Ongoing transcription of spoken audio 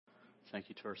Thank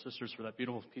you to our sisters for that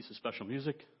beautiful piece of special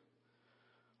music.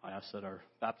 I ask that our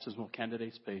baptismal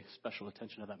candidates pay special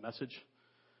attention to that message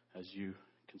as you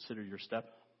consider your step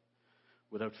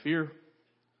without fear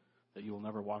that you will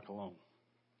never walk alone.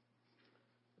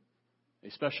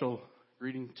 A special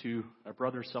greeting to our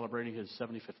brother celebrating his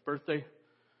 75th birthday.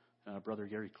 Brother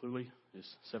Gary Cluley is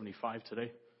 75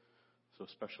 today, so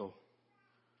special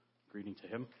greeting to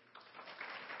him.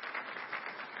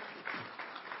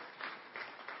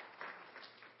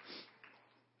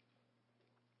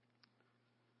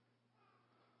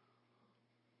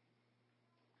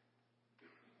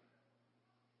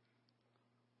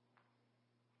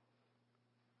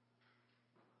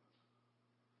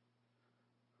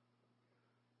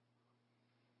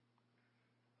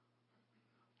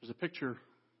 There's a picture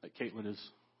that Caitlin is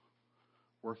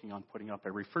working on putting up. I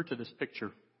referred to this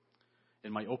picture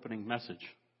in my opening message.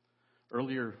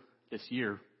 Earlier this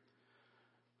year,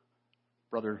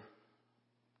 Brother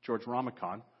George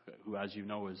Ramakan, who, as you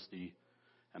know, is the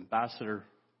Ambassador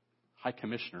High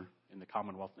Commissioner in the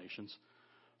Commonwealth nations,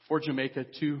 for Jamaica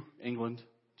to England,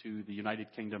 to the United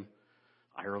Kingdom,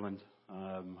 Ireland.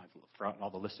 I've forgotten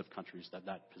all the list of countries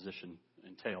that position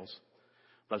entails.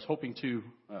 But I was hoping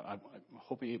I'm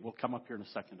hoping it will come up here in a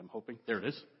second. I'm hoping. There it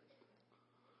is.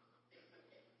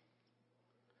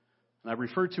 And I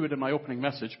referred to it in my opening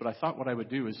message, but I thought what I would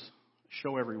do is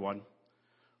show everyone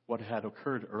what had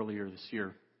occurred earlier this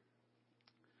year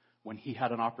when he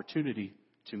had an opportunity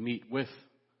to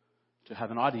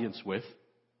have an audience with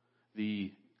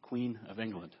the Queen of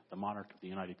England, the monarch of the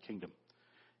United Kingdom.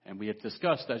 And we had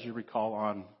discussed, as you recall,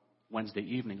 on Wednesday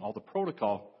evening, all the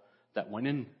protocol that went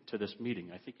into this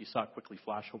meeting. I think you saw it quickly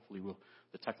flash. Hopefully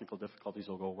the technical difficulties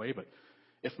will go away, but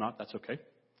if not, that's okay.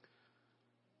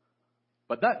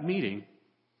 But that meeting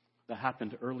that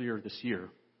happened earlier this year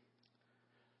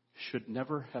should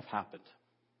never have happened.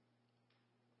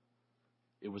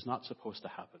 It was not supposed to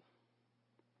happen.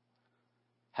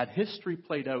 Had history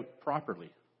played out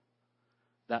properly,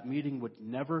 that meeting would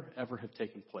never, ever have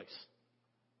taken place.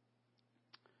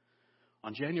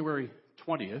 On January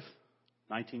 20th,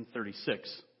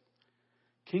 1936,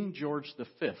 King George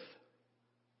V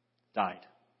died.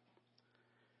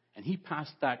 And he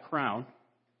passed that crown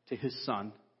to his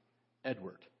son,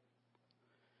 Edward.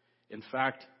 In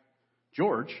fact,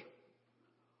 George,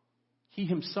 he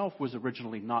himself was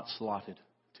originally not slotted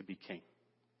to be king,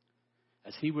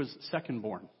 as he was second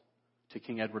born to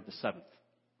King Edward VII.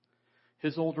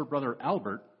 His older brother,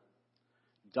 Albert,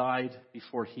 died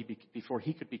before he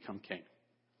could become king.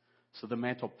 So the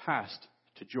mantle passed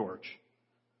to George,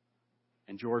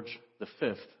 and George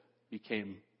V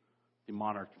became the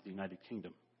monarch of the United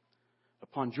Kingdom.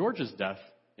 Upon George's death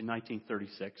in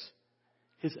 1936,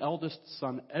 his eldest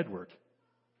son Edward,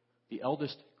 the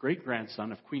eldest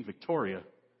great-grandson of Queen Victoria,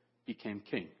 became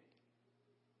king.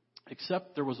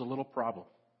 Except there was a little problem.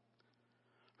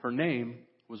 Her name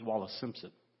was Wallis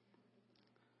Simpson.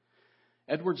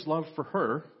 Edward's love for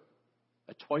her,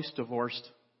 a twice-divorced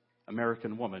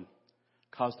American woman,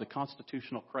 caused a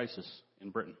constitutional crisis in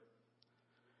Britain.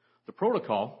 The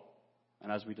protocol, and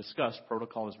as we discussed,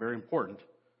 protocol is very important,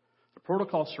 the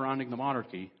protocol surrounding the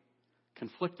monarchy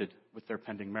conflicted with their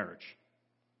pending marriage.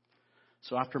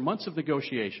 So after months of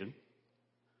negotiation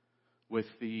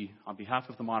on behalf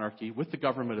of the monarchy with the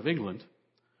government of England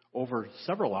over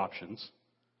several options,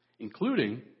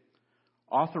 including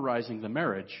authorizing the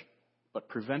marriage but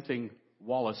preventing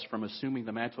Wallis from assuming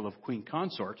the mantle of Queen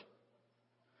Consort,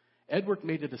 Edward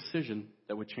made a decision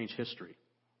that would change history.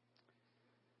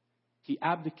 He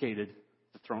abdicated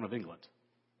the throne of England,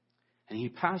 and he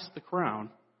passed the crown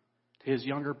to his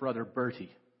younger brother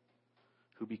Bertie,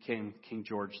 who became King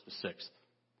George VI.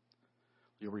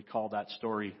 You'll recall that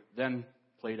story then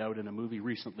played out in a movie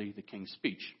recently, The King's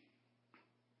Speech.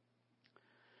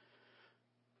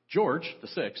 George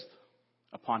VI,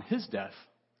 upon his death,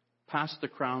 passed the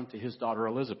crown to his daughter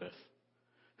Elizabeth,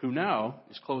 who now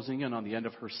is closing in on the end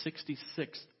of her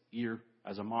 66th year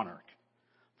as a monarch,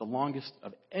 the longest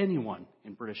of anyone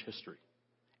in British history.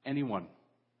 Anyone.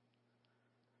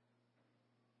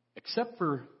 Except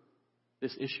for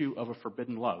this issue of a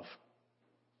forbidden love,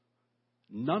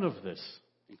 none of this,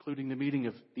 including the meeting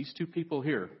of these two people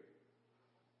here,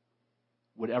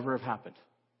 would ever have happened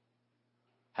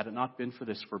had it not been for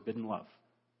this forbidden love.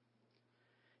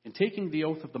 In taking the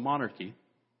oath of the monarchy,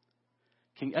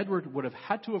 King Edward would have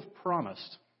had to have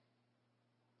promised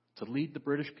to lead the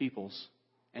British peoples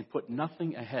and put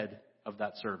nothing ahead of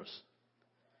that service.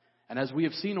 And as we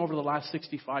have seen over the last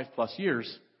 65 plus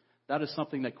years, that is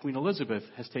something that Queen Elizabeth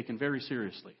has taken very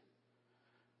seriously.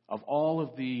 Of all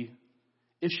of the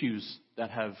issues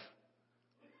that have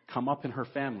come up in her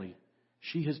family,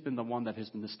 she has been the one that has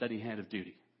been the steady hand of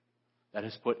duty, that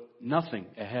has put nothing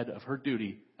ahead of her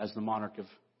duty as the monarch of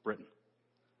Britain.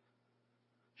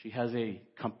 She has a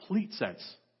complete sense,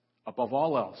 above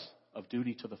all else, of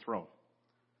duty to the throne.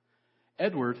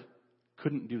 Edward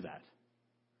couldn't do that.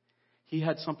 He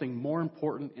had something more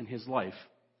important in his life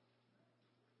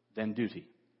than duty.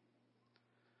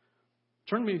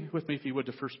 Turn with me, if you would,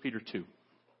 to 1 Peter 2.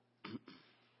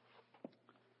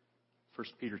 1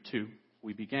 Peter 2.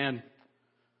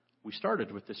 We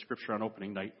started with this scripture on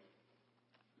opening night.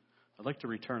 I'd like to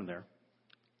return there.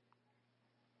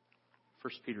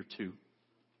 1 Peter 2.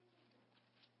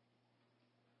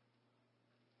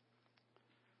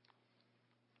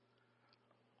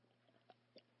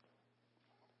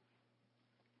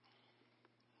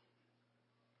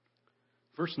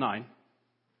 Verse 9.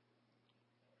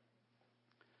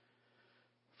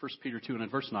 1 Peter 2 and in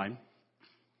verse 9.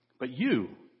 But you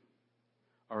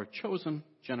are a chosen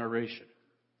generation,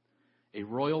 a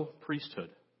royal priesthood,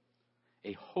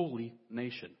 a holy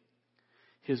nation,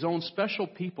 his own special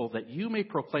people, that you may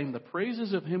proclaim the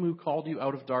praises of him who called you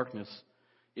out of darkness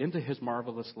into his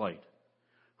marvelous light,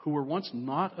 who were once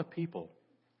not a people,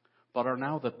 but are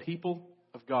now the people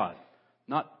of God.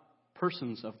 Not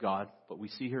persons of God, but we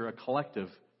see here a collective,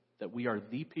 that we are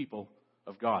the people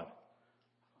of God.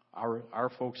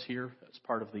 Our folks here as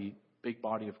part of the big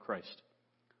body of Christ,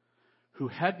 who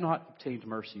had not obtained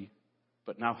mercy,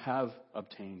 but now have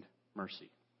obtained mercy.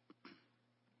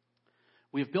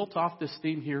 We have built off this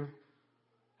theme here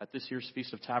at this year's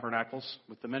Feast of Tabernacles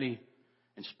with the many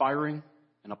inspiring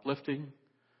and uplifting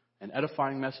and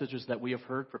edifying messages that we have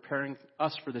heard, preparing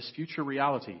us for this future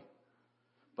reality.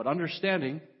 But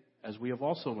understanding, as we have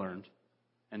also learned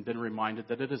and been reminded,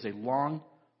 that it is a long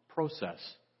process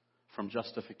from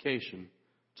justification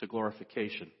to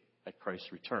glorification at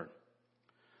Christ's return.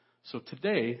 So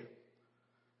today,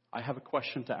 I have a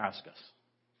question to ask us.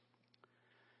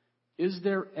 Is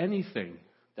there anything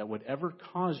that would ever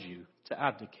cause you to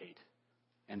abdicate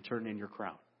and turn in your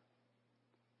crown?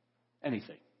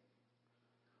 Anything.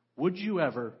 Would you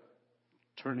ever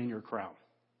turn in your crown?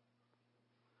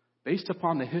 Based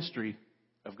upon the history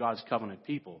of God's covenant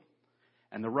people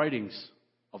and the writings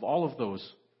of all of those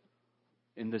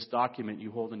in this document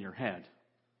you hold in your hand,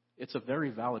 it's a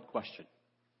very valid question.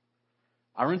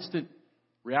 Our instant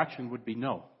reaction would be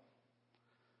no.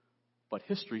 But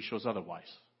history shows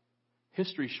otherwise.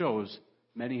 History shows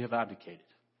many have abdicated.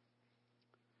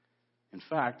 In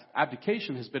fact,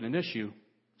 abdication has been an issue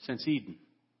since Eden,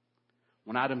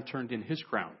 when Adam turned in his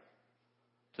crown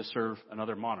to serve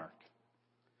another monarch.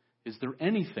 Is there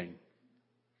anything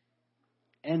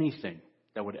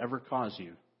that would ever cause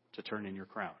you to turn in your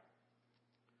crown?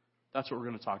 That's what we're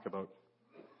going to talk about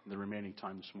in the remaining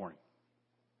time this morning.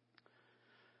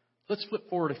 Let's flip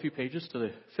forward a few pages to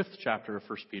the 5th chapter of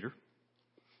 1 Peter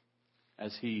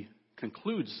as he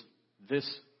concludes this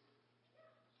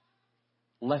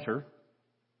letter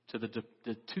to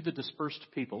the dispersed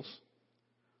peoples.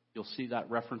 You'll see that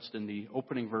referenced in the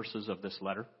opening verses of this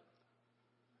letter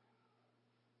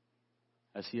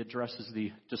as he addresses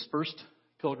the dispersed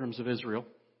pilgrims of Israel,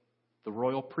 the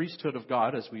royal priesthood of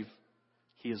God, as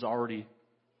he has already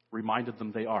reminded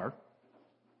them they are.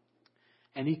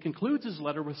 And he concludes his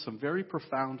letter with some very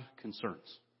profound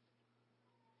concerns.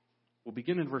 We'll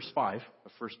begin in verse 5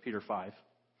 of 1 Peter 5.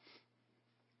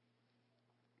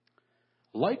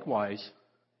 Likewise,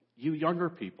 you younger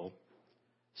people,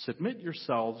 submit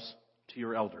yourselves to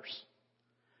your elders.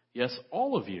 Yes,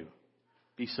 all of you,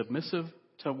 be submissive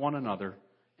to one another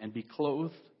and be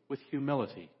clothed with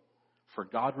humility. For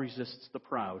God resists the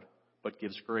proud, but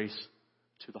gives grace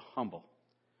to the humble.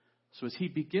 So as he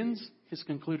begins his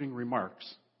concluding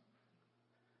remarks,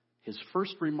 his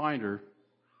first reminder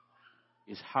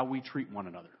is how we treat one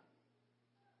another.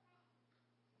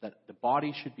 That the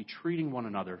body should be treating one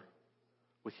another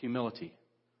with humility,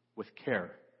 with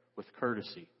care, with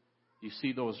courtesy. You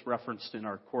see those referenced in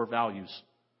our core values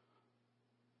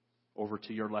over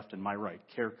to your left and my right.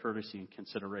 Care, courtesy, and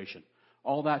consideration.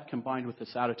 All that combined with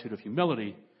this attitude of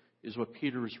humility is what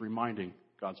Peter is reminding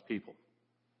God's people.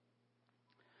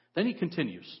 Then he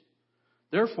continues,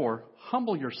 therefore,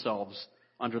 humble yourselves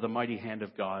under the mighty hand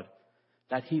of God,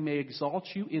 that he may exalt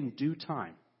you in due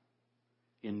time.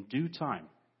 In due time.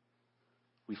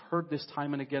 We've heard this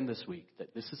time and again this week,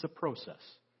 that this is a process.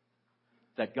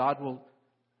 That God will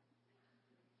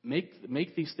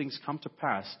make these things come to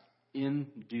pass in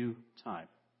due time.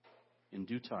 In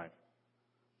due time.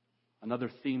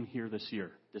 Another theme here this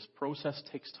year. This process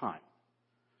takes time.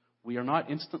 We are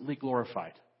not instantly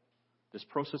glorified. This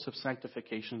process of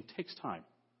sanctification takes time.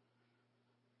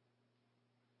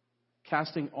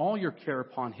 casting all your care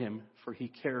upon him, for he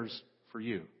cares for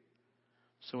you.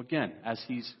 So again, as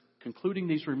he's concluding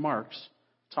these remarks,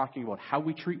 talking about how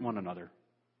we treat one another,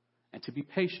 and to be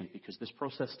patient because this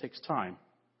process takes time,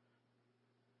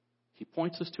 he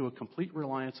points us to a complete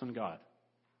reliance on God.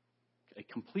 A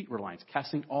complete reliance,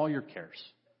 casting all your cares.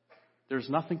 There's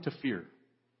nothing to fear.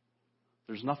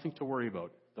 There's nothing to worry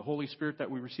about. The Holy Spirit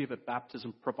that we receive at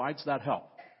baptism provides that help.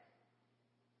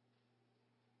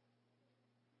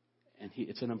 And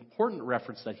it's an important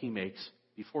reference that he makes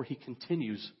before he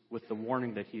continues with the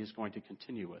warning that he is going to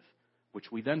continue with,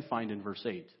 which we then find in verse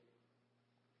 8.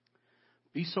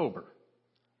 Be sober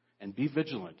and be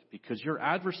vigilant, because your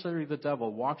adversary the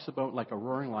devil walks about like a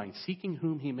roaring lion, seeking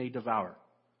whom he may devour.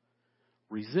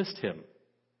 Resist him,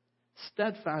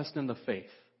 steadfast in the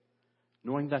faith,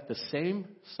 knowing that the same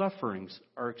sufferings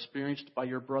are experienced by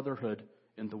your brotherhood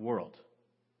in the world.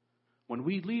 When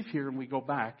we leave here and we go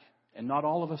back, and not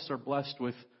all of us are blessed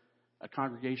with a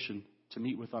congregation to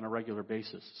meet with on a regular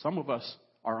basis. Some of us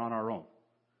are on our own.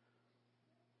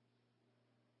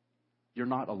 You're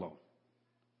not alone.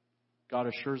 God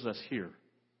assures us here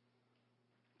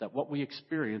that what we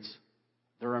experience,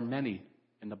 there are many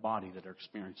in the body that are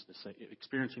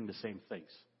experiencing the same things.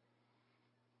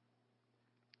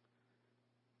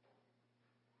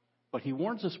 But he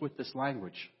warns us with this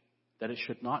language that it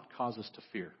should not cause us to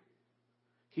fear.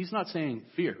 He's not saying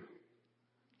fear.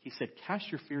 He said, cast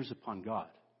your fears upon God,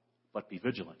 but be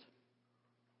vigilant.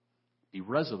 Be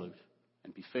resolute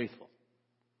and be faithful.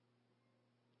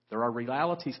 There are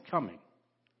realities coming,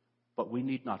 but we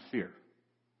need not fear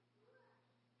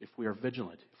if we are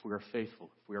vigilant, if we are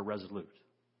faithful, if we are resolute.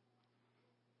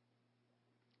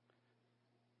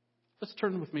 Let's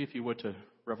turn with me, if you would, to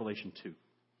Revelation 2.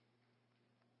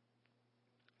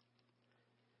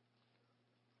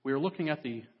 We are looking at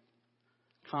the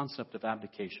concept of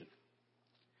abdication.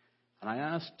 And I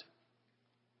asked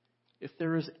if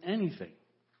there is anything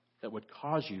that would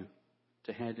cause you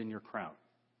to hand in your crown.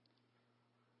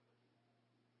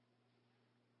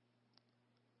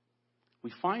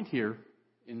 We find here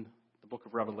in the book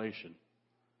of Revelation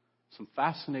some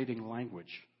fascinating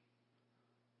language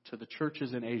to the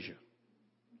churches in Asia.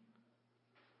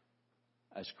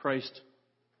 As Christ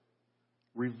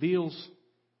reveals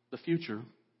the future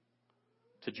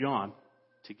to John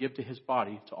to give to his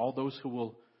body, to all those who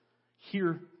will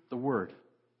hear the word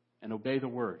and obey the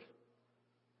word.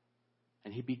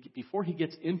 And before he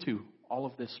gets into all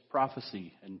of this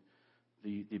prophecy and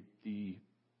the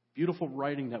beautiful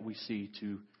writing that we see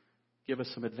to give us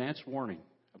some advance warning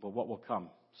about what will come,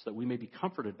 so that we may be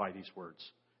comforted by these words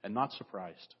and not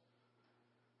surprised,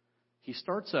 he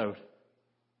starts out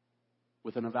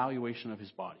with an evaluation of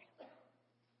his body.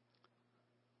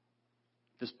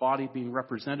 This body being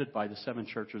represented by the 7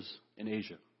 churches in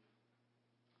Asia.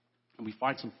 And we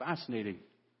find some fascinating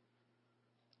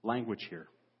language here.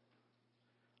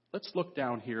 Let's look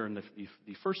down here in the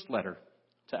first letter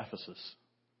to Ephesus,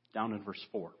 down in verse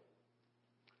 4.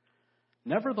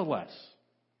 Nevertheless,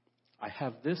 I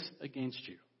have this against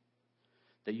you,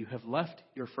 that you have left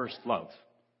your first love.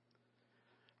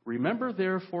 Remember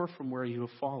therefore from where you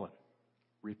have fallen.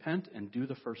 Repent and do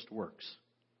the first works,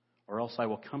 or else I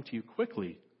will come to you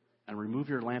quickly and remove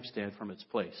your lampstand from its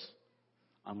place,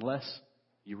 unless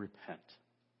you repent.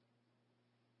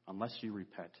 Unless you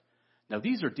repent. Now,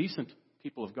 these are decent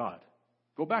people of God.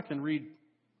 Go back and read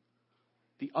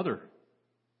the other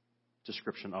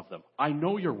description of them. I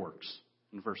know your works,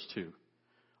 in verse 2.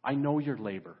 I know your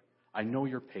labor. I know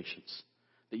your patience,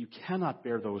 that you cannot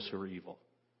bear those who are evil.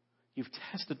 You've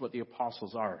tested what the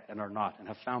apostles are and are not, and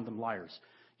have found them liars.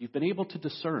 You've been able to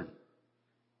discern.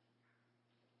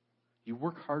 You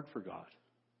work hard for God.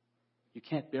 You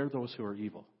can't bear those who are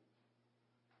evil.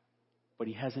 But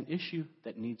he has an issue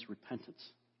that needs repentance,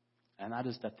 and that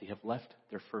is that they have left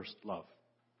their first love.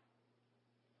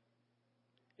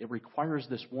 It requires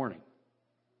this warning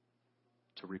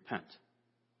to repent.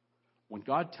 When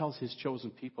God tells his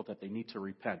chosen people that they need to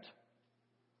repent,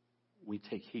 we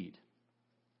take heed.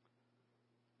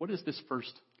 What is this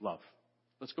first love?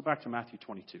 Let's go back to Matthew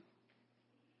 22.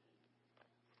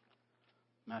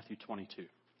 Matthew 22.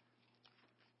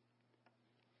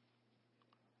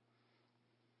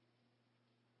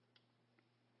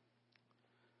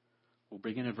 We'll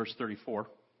begin in verse 34.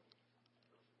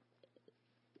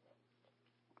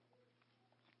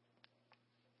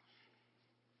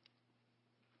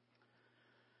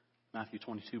 Matthew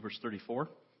 22, verse 34.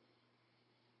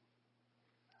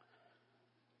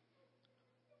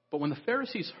 But when the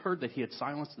Pharisees heard that he had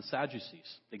silenced the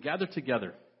Sadducees, they gathered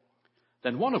together.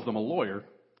 Then one of them, a lawyer,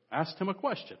 asked him a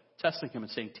question, testing him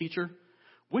and saying, Teacher,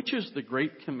 which is the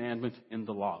great commandment in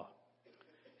the law?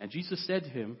 And Jesus said to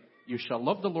him, "You shall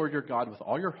love the Lord your God with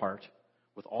all your heart,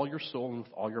 with all your soul, and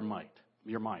with all your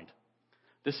mind.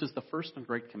 This is the first and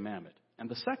great commandment. And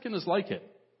the second is like it.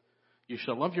 You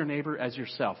shall love your neighbor as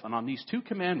yourself. And on these two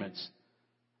commandments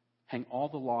hang all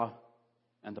the law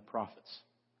and the prophets."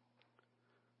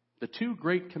 The two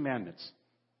great commandments,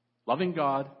 loving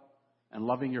God and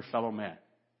loving your fellow man.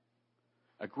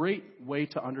 A great way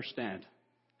to understand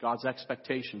God's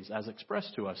expectations as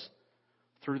expressed to us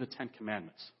through the Ten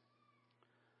Commandments.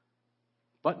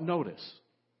 But notice,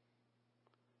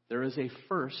 there is a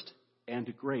first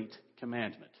and great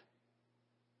commandment.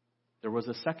 There was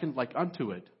a second like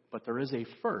unto it, but there is a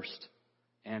first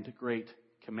and great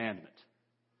commandment.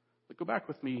 But go back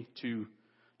with me to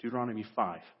Deuteronomy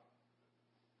 5.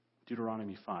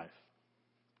 Deuteronomy 5.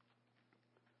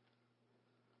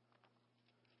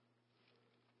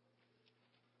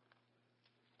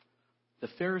 The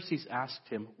Pharisees asked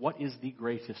him, "What is the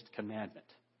greatest commandment?"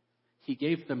 He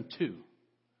gave them two,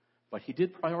 but he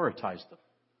did prioritize them.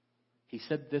 He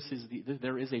said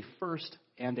there is a first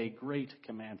and a great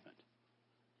commandment.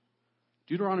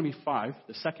 Deuteronomy 5,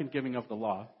 the second giving of the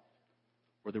law,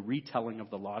 or the retelling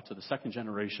of the law to the second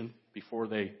generation before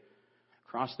they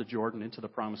crossed the Jordan into the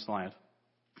promised land.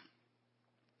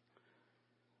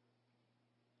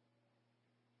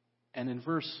 And in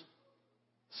verse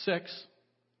 6,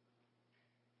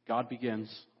 God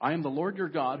begins, "I am the Lord your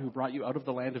God who brought you out of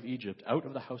the land of Egypt, out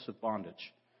of the house of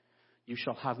bondage. You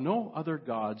shall have no other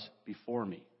gods before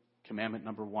me." Commandment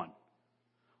number 1.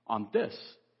 On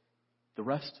this, the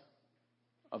rest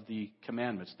of the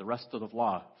commandments, the rest of the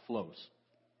law flows.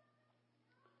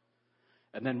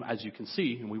 And then, as you can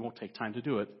see, and we won't take time to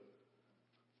do it,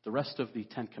 the rest of the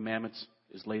Ten Commandments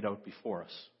is laid out before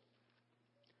us.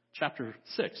 Chapter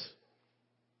 6,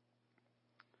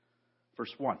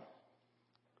 verse 1.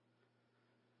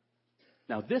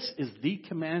 "Now this is the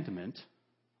commandment,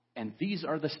 and these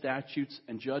are the statutes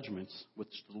and judgments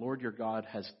which the Lord your God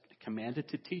has commanded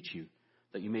to teach you,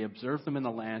 that you may observe them in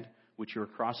the land which you are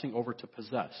crossing over to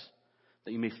possess,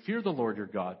 that you may fear the Lord your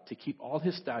God, to keep all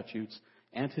his statutes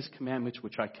and his commandments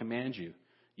which I command you,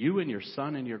 you and your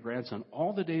son and your grandson,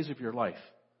 all the days of your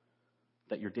life,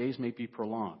 that your days may be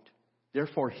prolonged.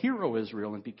 Therefore hear, O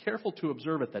Israel, and be careful to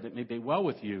observe it, that it may be well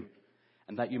with you,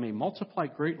 and that you may multiply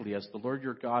greatly, as the Lord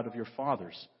your God of your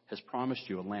fathers has promised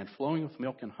you, a land flowing with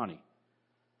milk and honey."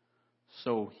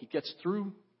 So he gets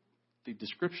through the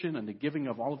description and the giving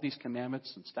of all of these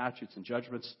commandments and statutes and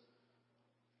judgments.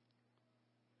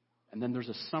 And then there's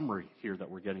a summary here that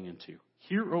we're getting into.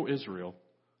 "Hear, O Israel,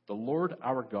 the Lord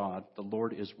our God, the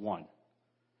Lord is one.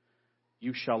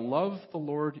 You shall love the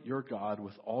Lord your God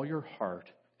with all your heart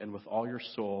and with all your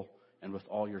soul and with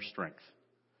all your strength."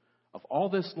 Of all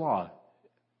this law,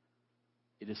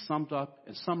 it is summed up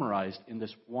and summarized in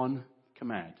this one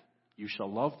command. You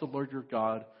shall love the Lord your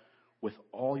God with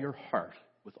all your heart,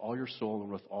 with all your soul,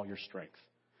 and with all your strength.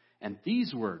 "And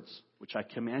these words, which I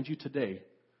command you today,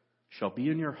 shall be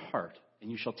in your heart, and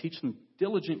you shall teach them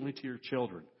diligently to your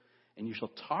children, and you shall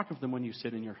talk of them when you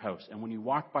sit in your house, and when you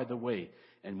walk by the way,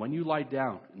 and when you lie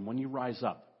down, and when you rise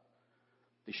up.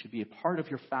 They should be a part of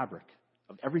your fabric,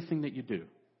 of everything that you do.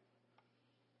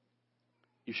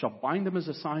 You shall bind them as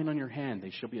a sign on your hand.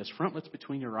 They shall be as frontlets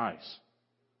between your eyes.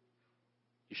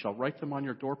 You shall write them on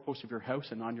your doorposts of your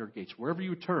house and on your gates." Wherever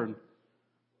you turn,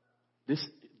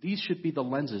 these should be the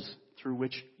lenses through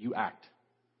which you act,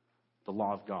 the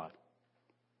law of God.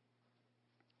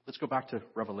 Let's go back to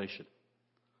Revelation.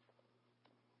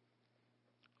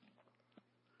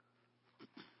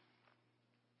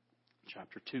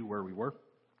 Chapter 2, where we were.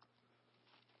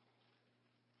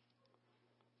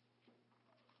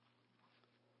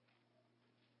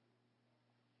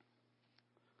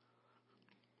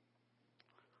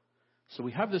 So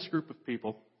we have this group of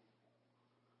people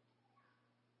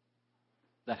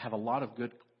that have a lot of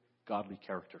good godly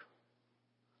character,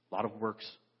 a lot of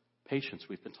works, patience.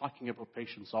 We've been talking about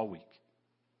patience all week.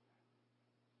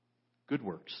 Good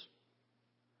works,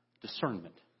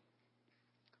 discernment.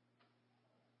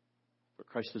 But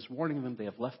Christ is warning them they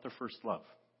have left their first love,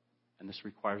 and this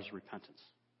requires repentance.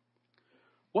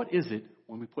 What is it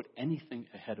when we put anything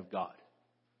ahead of God?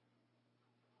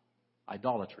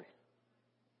 Idolatry.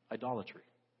 Idolatry.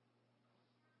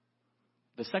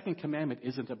 The second commandment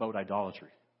isn't about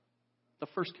idolatry. The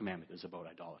first commandment is about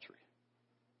idolatry.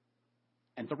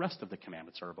 And the rest of the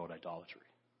commandments are about idolatry.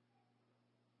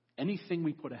 Anything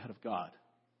we put ahead of God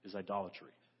is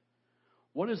idolatry.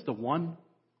 What is the one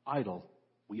idol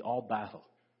we all battle?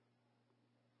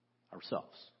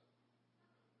 Ourselves.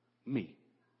 Me.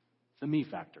 The me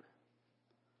factor.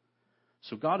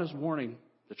 So God is warning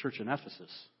the church in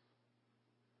Ephesus,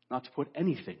 not to put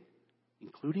anything,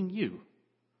 including you,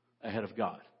 ahead of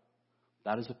God.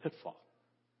 That is a pitfall.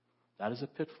 That is a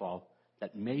pitfall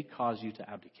that may cause you to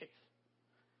abdicate.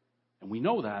 And we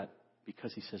know that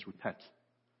because he says repent.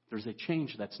 There's a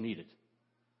change that's needed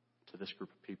to this group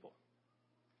of people.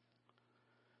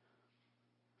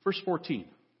 Verse 14.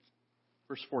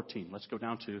 Verse 14. Let's go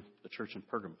down to the church in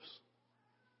Pergamos.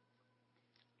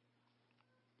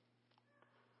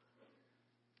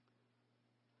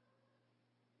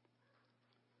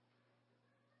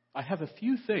 I have a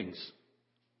few things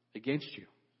against you,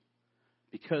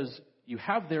 because you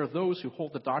have there those who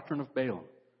hold the doctrine of Balaam,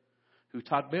 who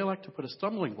taught Balak to put a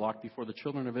stumbling block before the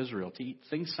children of Israel, to eat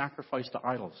things sacrificed to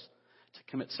idols, to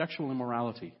commit sexual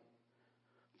immorality.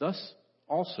 Thus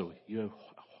also you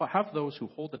have those who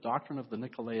hold the doctrine of the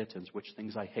Nicolaitans, which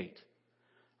things I hate.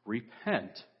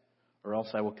 Repent, or else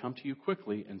I will come to you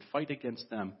quickly and fight against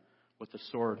them with the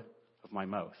sword of my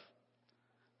mouth.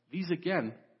 These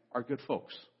again are good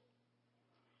folks.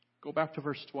 Go back to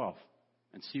verse 12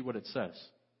 and see what it says.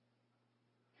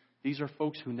 These are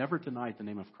folks who never denied the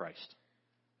name of Christ.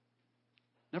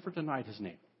 Never denied his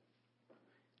name.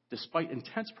 Despite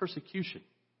intense persecution,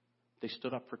 they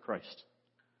stood up for Christ.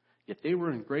 Yet they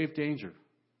were in grave danger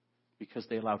because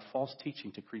they allowed false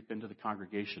teaching to creep into the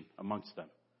congregation amongst them.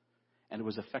 And it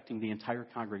was affecting the entire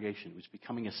congregation. It was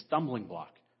becoming a stumbling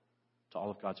block to all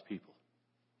of God's people.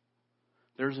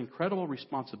 There is incredible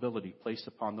responsibility placed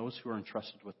upon those who are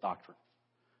entrusted with doctrine.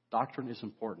 Doctrine is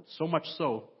important, so much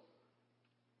so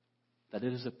that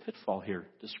it is a pitfall here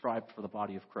described for the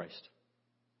body of Christ.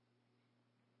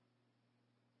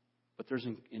 But there's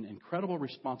an incredible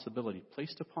responsibility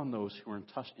placed upon those who are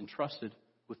entrusted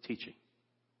with teaching.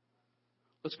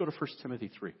 Let's go to 1 Timothy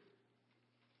 3. 1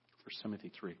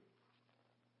 Timothy 3.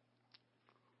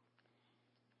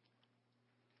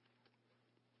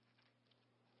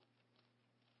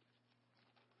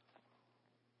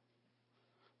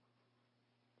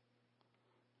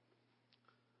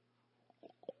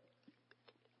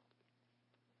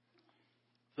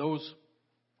 Those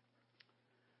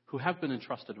who have been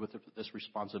entrusted with this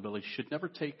responsibility should never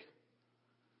take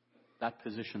that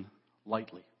position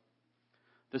lightly.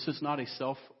 This is not a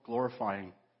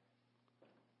self-glorifying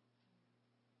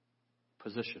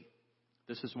position.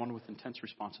 This is one with intense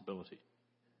responsibility.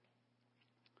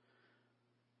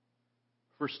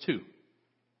 Verse 2.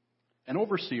 An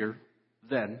overseer,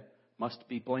 then, must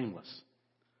be blameless,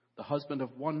 the husband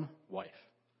of one wife,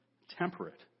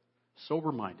 temperate,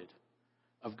 sober-minded,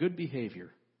 of good behavior,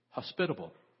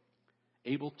 hospitable,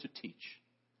 able to teach,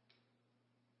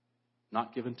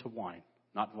 not given to wine,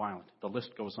 not violent. The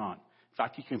list goes on. In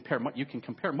fact, you can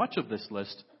compare much of this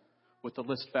list with the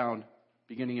list found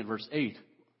beginning in verse 8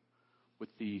 with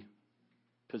the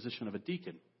position of a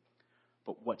deacon.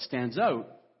 But what stands out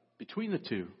between the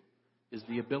two is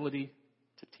the ability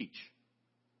to teach.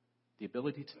 The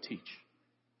ability to teach.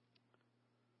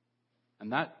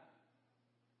 And that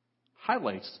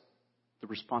highlights the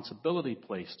responsibility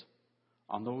placed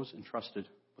on those entrusted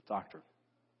with doctrine.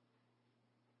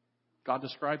 God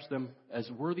describes them as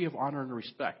worthy of honor and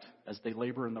respect as they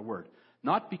labor in the word.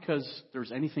 Not because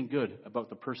there's anything good about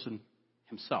the person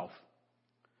himself,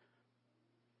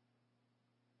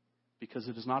 because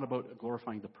it is not about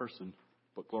glorifying the person,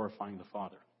 but glorifying the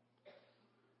Father.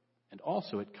 And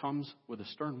also it comes with a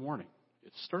stern warning.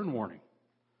 It's a stern warning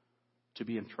to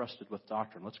be entrusted with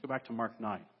doctrine. Let's go back to Mark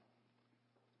 9.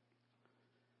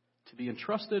 To be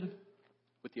entrusted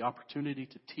with the opportunity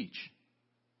to teach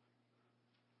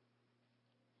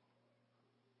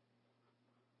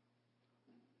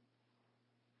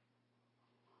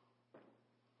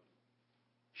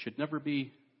should never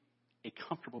be a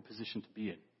comfortable position to be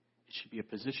in. It should be a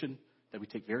position that we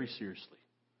take very seriously,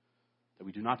 that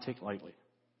we do not take lightly.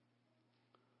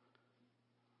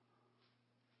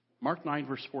 Mark 9,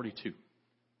 verse 42.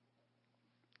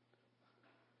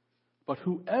 But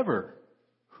whoever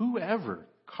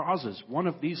causes one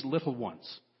of these little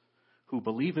ones who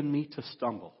believe in me to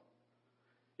stumble,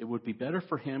 it would be better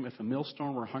for him if a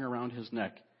millstone were hung around his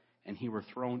neck and he were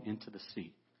thrown into the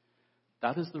sea.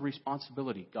 That is the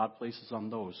responsibility God places on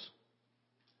those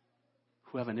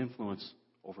who have an influence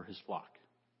over his flock.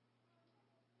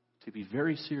 To be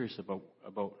very serious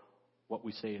about what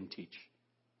we say and teach.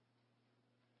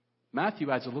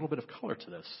 Matthew adds a little bit of color to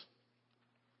this.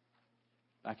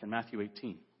 Back in Matthew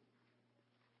 18.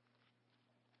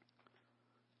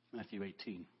 Matthew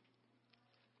 18.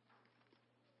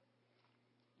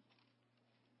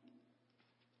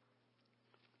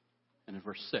 And in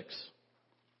verse 6.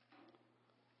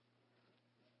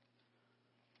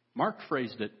 Mark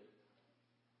phrased it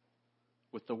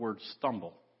with the word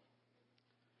stumble.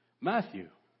 Matthew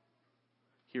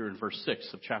here in verse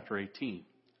 6 of chapter 18. It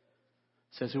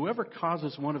says, whoever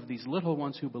causes one of these little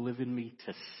ones who believe in me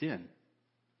to sin,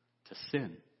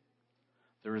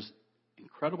 there is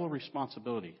incredible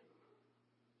responsibility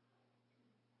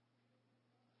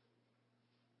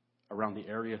around the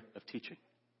area of teaching.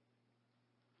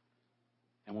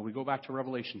 And when we go back to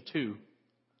Revelation 2,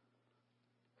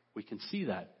 we can see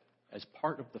that as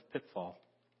part of the pitfall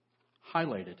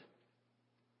highlighted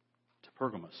to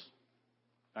Pergamos.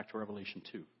 Back to Revelation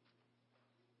 2.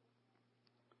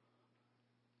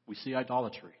 We see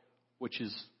idolatry, which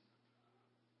is,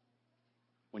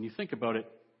 when you think about it,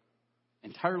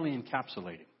 entirely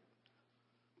encapsulating,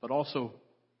 but also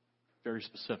very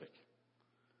specific.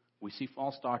 We see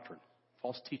false doctrine,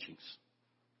 false teachings,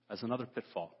 as another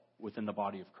pitfall within the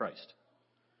body of Christ.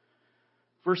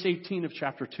 Verse 18 of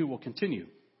chapter 2 will continue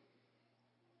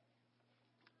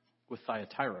with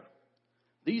Thyatira.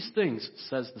 These things,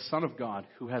 says the Son of God,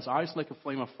 who has eyes like a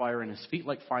flame of fire and his feet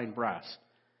like fine brass.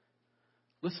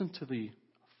 Listen to the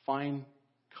fine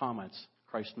comments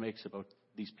Christ makes about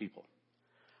these people.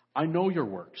 I know your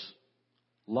works,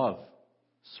 love,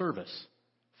 service,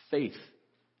 faith,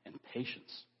 and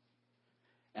patience.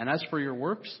 And as for your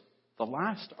works, the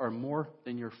last are more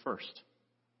than your first.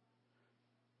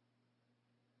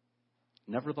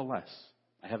 Nevertheless,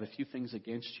 I have a few things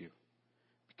against you,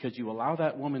 because you allow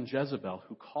that woman Jezebel,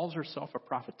 who calls herself a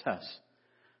prophetess,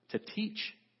 to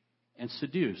teach and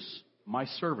seduce my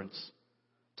servants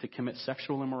to commit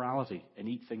sexual immorality and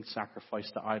eat things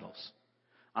sacrificed to idols.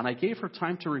 And I gave her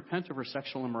time to repent of her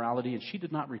sexual immorality, and she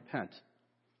did not repent.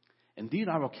 Indeed,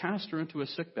 I will cast her into a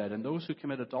sickbed, and those who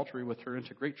commit adultery with her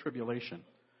into great tribulation,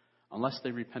 unless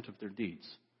they repent of their deeds.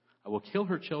 I will kill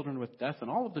her children with death,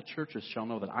 and all of the churches shall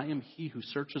know that I am he who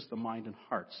searches the mind and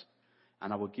hearts,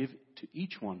 and I will give to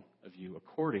each one of you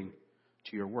according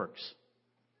to your works.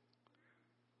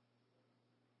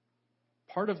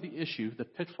 Part of the issue, the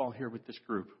pitfall here with this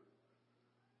group,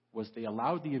 was they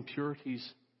allowed the impurities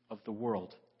of the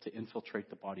world to infiltrate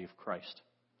the body of Christ.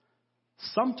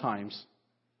 Sometimes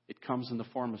it comes in the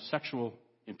form of sexual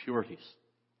impurities.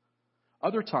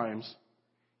 Other times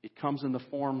it comes in the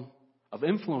form of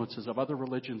influences of other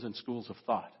religions and schools of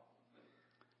thought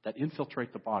that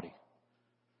infiltrate the body,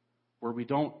 where we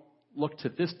don't look to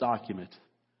this document,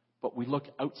 but we look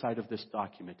outside of this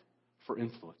document for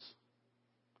influence.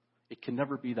 It can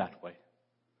never be that way.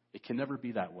 It can never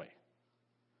be that way.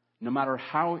 No matter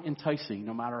how enticing,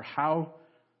 no matter how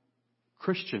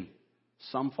Christian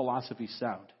some philosophies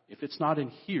sound, if it's not in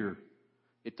here,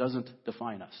 it doesn't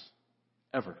define us,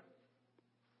 ever.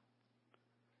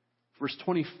 Verse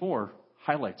 24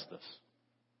 highlights this.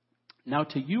 Now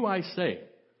to you I say,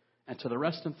 and to the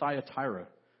rest in Thyatira,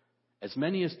 as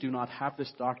many as do not have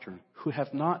this doctrine, who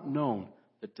have not known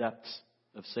the depths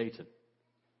of Satan.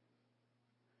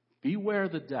 Beware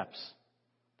the depths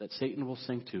that Satan will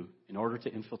sink to in order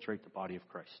to infiltrate the body of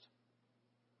Christ.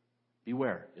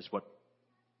 Beware is what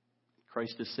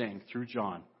Christ is saying through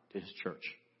John to his church.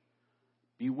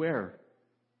 Beware,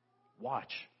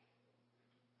 watch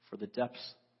for the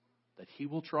depths that he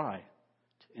will try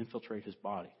to infiltrate his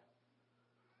body.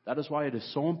 That is why it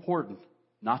is so important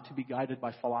not to be guided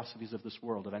by philosophies of this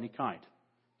world of any kind,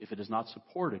 if it is not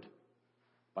supported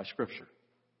by Scripture,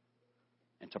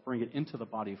 and to bring it into the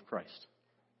body of Christ.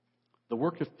 The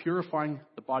work of purifying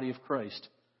the body of Christ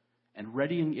and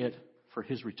readying it for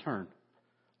his return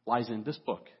lies in this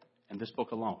book and this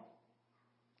book alone.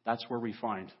 That's where we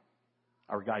find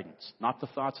our guidance, not the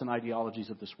thoughts and ideologies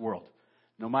of this world,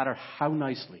 no matter how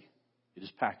nicely it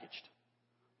is packaged.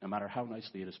 No matter how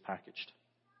nicely it is packaged.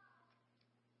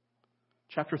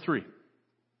 Chapter 3.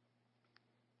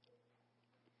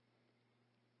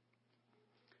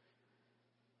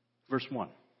 Verse 1.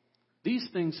 These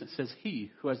things, says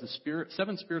he who has the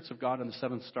seven spirits of God and the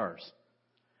seven stars.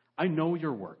 I know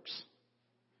your works,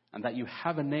 and that you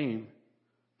have a name,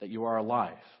 that you are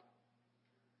alive,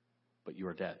 but you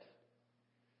are dead.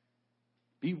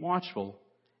 Be watchful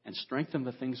and strengthen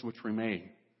the things which remain,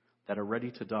 that are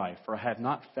ready to die, for I have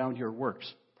not found your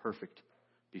works perfect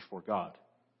before God.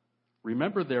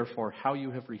 Remember, therefore, how you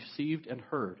have received and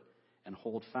heard, and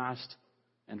hold fast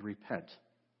and repent.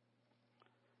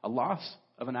 A loss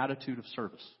of an attitude of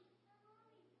service.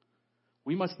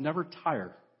 We must never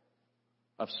tire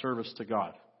of service to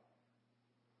God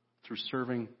through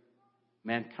serving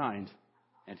mankind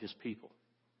and his people.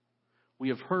 We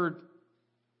have heard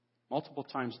multiple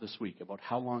times this week about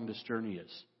how long this journey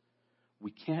is. We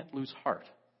can't lose heart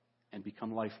and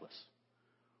become lifeless.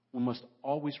 We must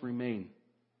always remain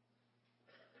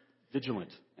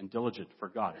vigilant and diligent for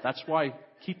God. That's why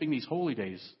keeping these holy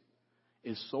days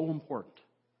is so important.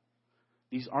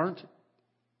 These aren't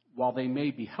while they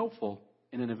may be helpful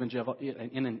in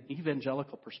an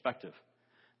evangelical perspective,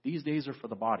 these days are for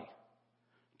the body,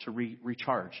 to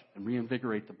recharge and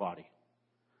reinvigorate the body,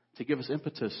 to give us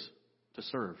impetus to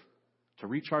serve, to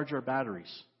recharge our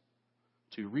batteries,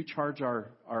 to recharge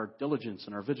our diligence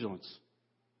and our vigilance,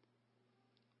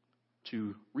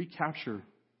 to recapture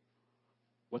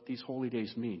what these holy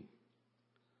days mean,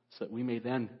 so that we may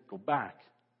then go back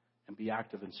and be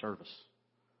active in service.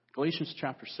 Galatians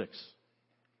chapter 6.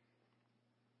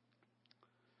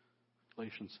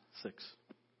 Galatians 6.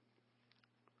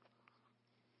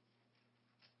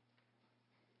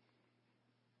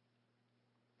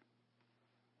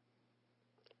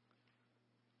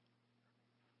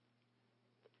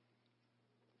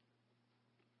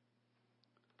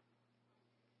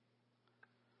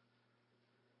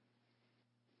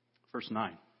 Verse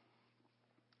 9.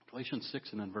 Galatians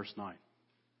 6 and then verse 9.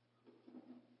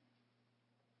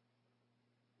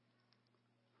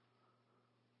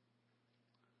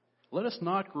 Let us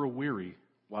not grow weary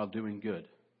while doing good.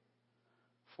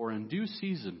 For in due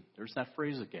season, there's that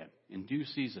phrase again, in due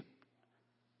season.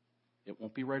 It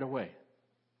won't be right away.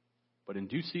 But in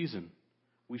due season,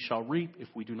 we shall reap if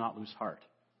we do not lose heart.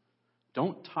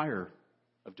 Don't tire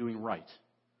of doing right.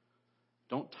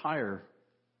 Don't tire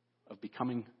of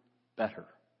becoming better.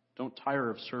 Don't tire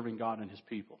of serving God and His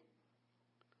people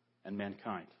and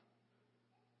mankind.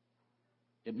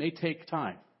 It may take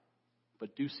time,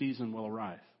 but due season will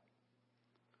arrive.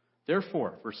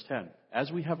 Therefore, verse 10,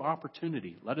 as we have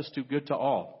opportunity, let us do good to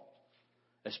all,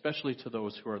 especially to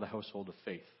those who are the household of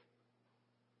faith.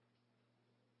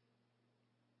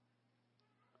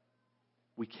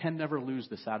 We can never lose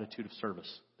this attitude of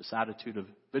service, this attitude of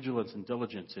vigilance and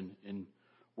diligence in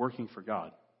working for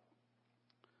God.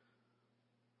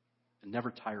 And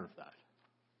never tire of that.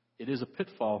 It is a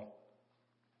pitfall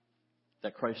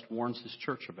that Christ warns His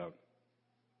church about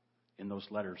in those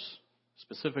letters,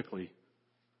 specifically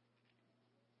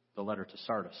the letter to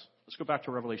Sardis. Let's go back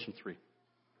to Revelation 3.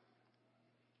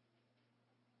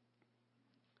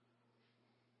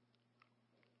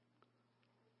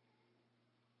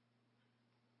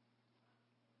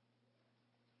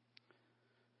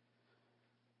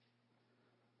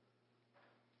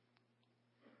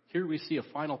 Here we see a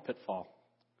final pitfall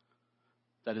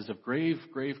that is of grave,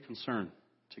 grave concern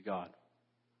to God,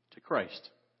 to Christ,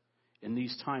 in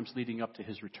these times leading up to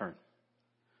His return.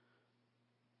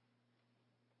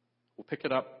 We'll pick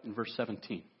it up in verse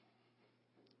 17.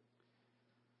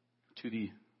 To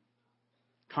the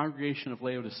congregation of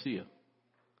Laodicea,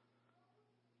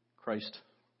 Christ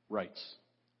writes,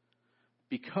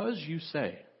 because you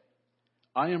say,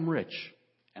 I am rich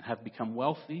and have become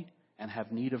wealthy and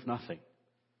have need of nothing,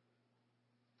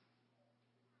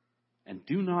 and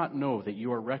do not know that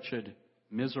you are wretched,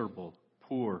 miserable,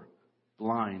 poor,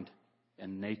 blind,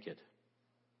 and naked.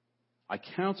 I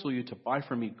counsel you to buy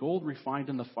from me gold refined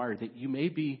in the fire, that you may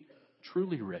be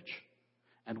truly rich,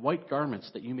 and white garments,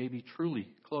 that you may be truly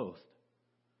clothed,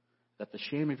 that the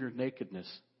shame of your nakedness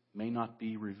may not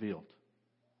be revealed.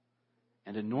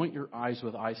 And anoint your eyes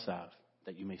with eye salve,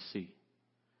 that you may see.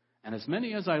 And as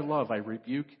many as I love, I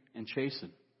rebuke and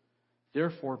chasten.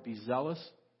 Therefore be zealous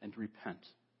and repent.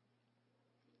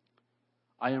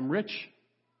 I am rich,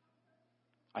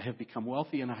 I have become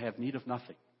wealthy, and I have need of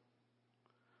nothing.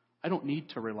 I don't need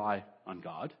to rely on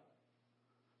God.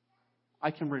 I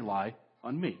can rely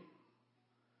on me.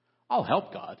 I'll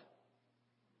help God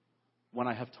when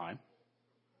I have time,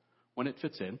 when it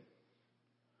fits in,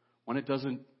 when it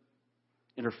doesn't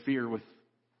interfere with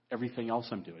everything else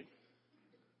I'm doing.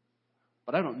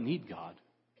 But I don't need God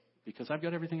because I've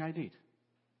got everything I need.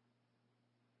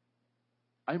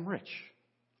 I'm rich.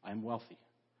 I'm wealthy.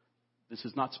 This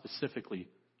is not specifically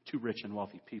to rich and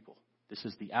wealthy people. This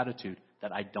is the attitude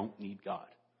that I don't need God,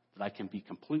 that I can be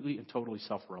completely and totally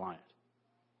self-reliant.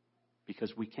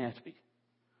 Because we can't be.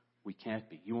 We can't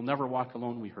be. You will never walk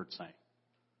alone, we heard saying.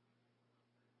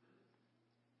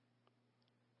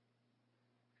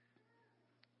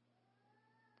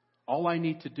 All I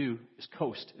need to do is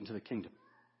coast into the kingdom.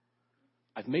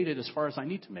 I've made it as far as I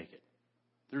need to make it.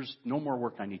 There's no more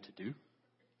work I need to do.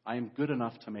 I am good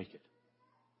enough to make it.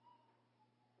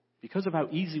 Because of how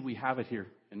easy we have it here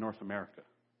in North America,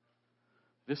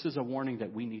 this is a warning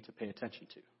that we need to pay attention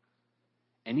to.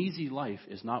 An easy life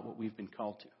is not what we've been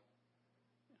called to.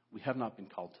 We have not been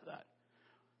called to that.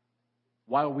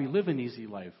 While we live an easy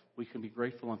life, we can be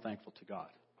grateful and thankful to God.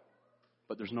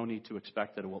 But there's no need to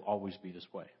expect that it will always be this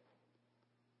way.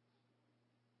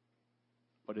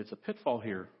 But it's a pitfall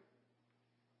here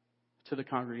to the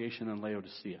congregation in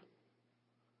Laodicea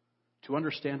to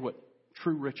understand what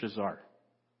true riches are,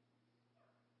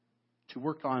 to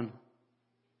work on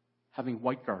having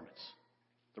white garments,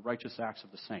 the righteous acts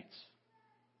of the saints,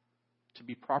 to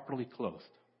be properly clothed,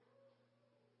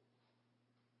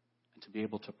 and to be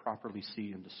able to properly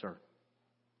see and discern.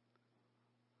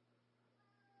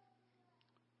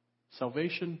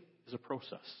 Salvation is a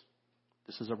process.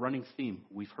 This is a running theme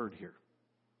we've heard here.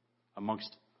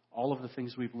 Amongst all of the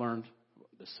things we've learned,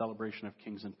 the celebration of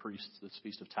kings and priests, this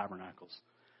Feast of Tabernacles,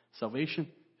 salvation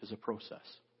is a process.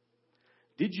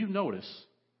 Did you notice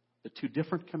the two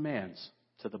different commands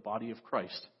to the body of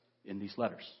Christ in these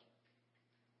letters?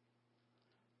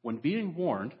 When being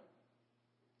warned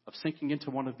of sinking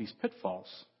into one of these pitfalls,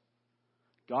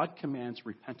 God commands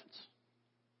repentance.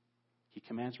 He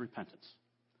commands repentance.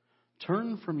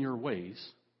 Turn from your ways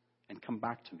and come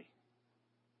back to me.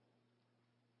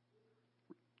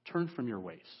 Turn from your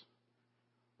ways.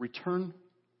 Return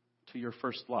to your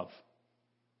first love.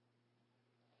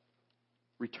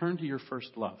 Return to your first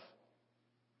love.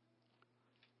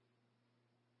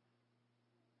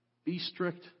 Be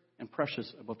strict and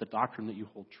precious about the doctrine that you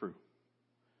hold true.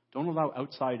 Don't allow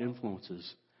outside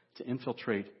influences to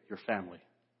infiltrate your family,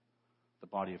 the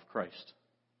body of Christ.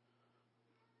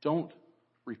 Don't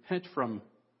repent from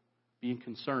being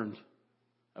concerned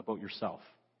about yourself.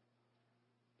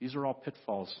 These are all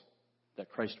pitfalls that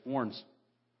Christ warns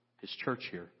his church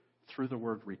here through the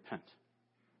word repent.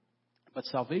 But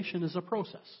salvation is a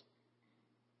process.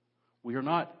 We are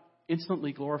not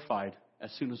instantly glorified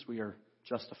as soon as we are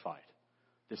justified.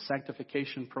 The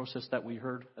sanctification process that we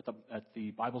heard at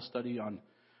the Bible study on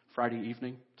Friday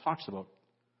evening talks about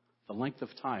the length of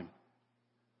time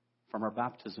from our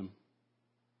baptism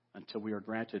until we are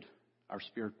granted our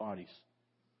spirit bodies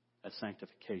as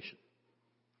sanctification.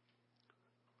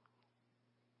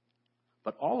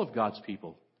 But all of God's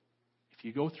people, if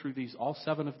you go through these, all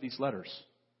 7 of these letters,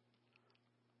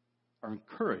 are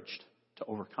encouraged to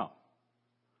overcome.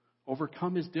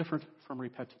 Overcome is different from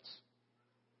repentance.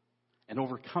 And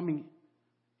overcoming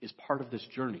is part of this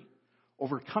journey.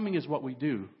 Overcoming is what we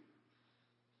do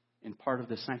in part of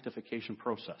the sanctification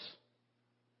process.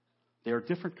 They are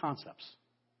different concepts.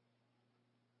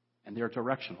 And they are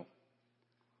directional.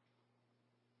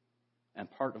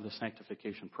 And part of the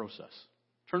sanctification process.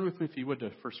 Turn with me, if you would,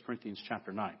 to 1 Corinthians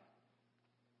chapter 9.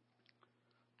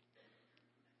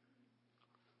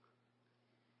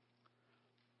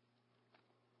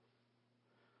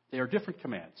 They are different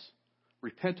commands.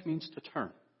 Repent means to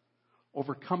turn.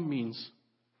 Overcome means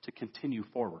to continue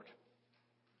forward.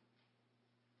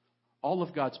 All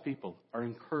of God's people are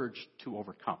encouraged to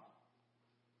overcome.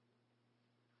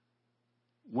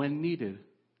 When needed,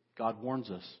 God warns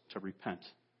us to repent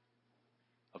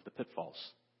of the pitfalls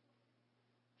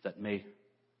that may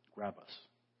grab us.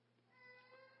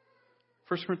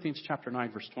 1 Corinthians chapter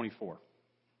 9, verse 24.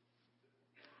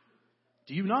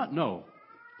 Do you not know,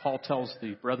 Paul tells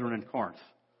the brethren in Corinth,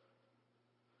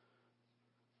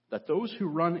 that those who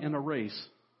run in a race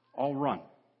all run,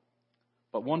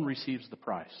 but one receives the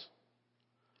prize?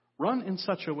 Run in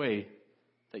such a way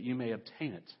that you may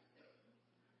obtain it.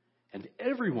 And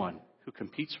everyone who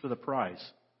competes for the prize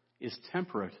is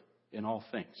temperate in all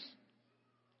things.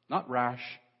 Not rash,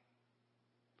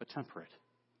 but temperate,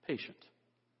 patient.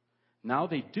 Now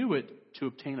they do it to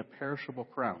obtain a perishable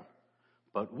crown,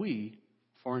 but we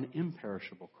for an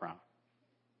imperishable crown.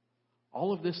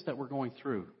 All of this that we're going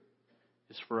through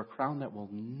is for a crown that will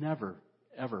never,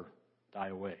 ever die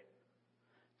away.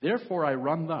 Therefore I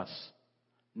run thus,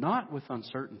 not with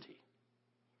uncertainty.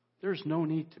 There's no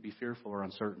need to be fearful or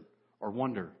uncertain or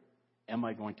wonder, am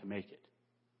I going to make it?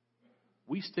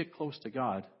 We stick close to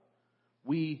God.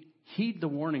 We heed the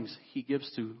warnings he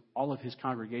gives to all of his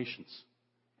congregations.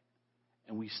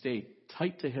 And we stay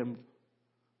tight to him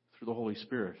through the Holy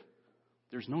Spirit.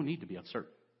 There's no need to be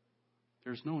uncertain.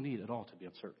 There's no need at all to be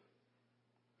uncertain.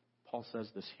 Paul says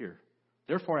this here.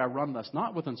 Therefore I run thus,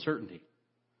 not with uncertainty.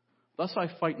 Thus I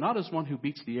fight not as one who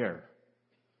beats the air,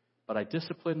 but I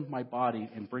discipline my body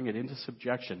and bring it into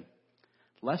subjection,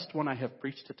 lest when I have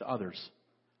preached it to others,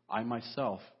 I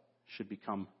myself should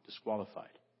become disqualified.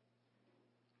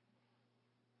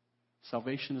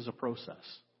 Salvation is a process,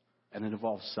 and it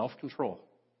involves self-control.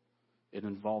 It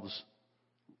involves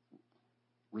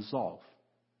resolve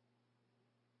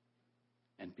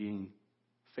and being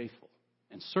faithful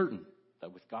and certain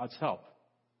that with God's help,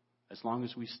 as long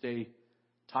as we stay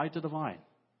tied to the vine,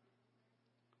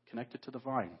 connected to the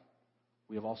vine,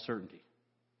 we have all certainty.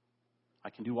 I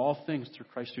can do all things through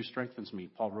Christ who strengthens me,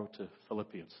 Paul wrote to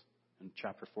Philippians in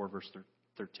chapter 4, verse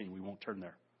 13. We won't turn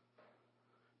there.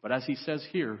 But as he says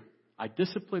here, I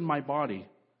discipline my body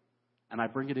and I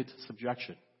bring it into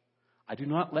subjection. I do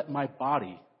not let my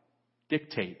body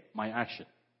dictate my action.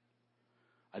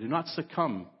 I do not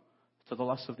succumb to the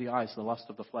lust of the eyes, the lust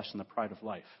of the flesh, and the pride of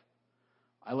life.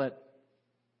 I let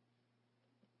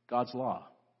God's law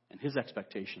and his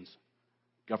expectations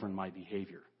govern my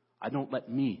behavior. I don't let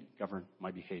me govern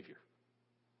my behavior.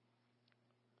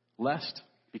 Lest,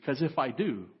 because if I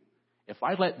do, if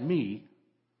I let me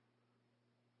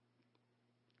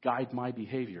guide my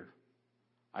behavior,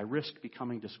 I risk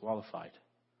becoming disqualified.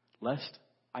 Lest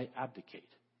I abdicate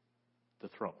the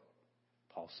throne,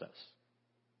 Paul says.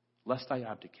 Lest I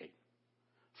abdicate.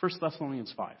 1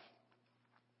 Thessalonians 5.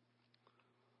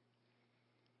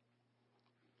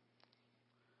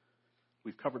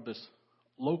 We've covered this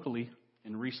locally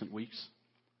in recent weeks.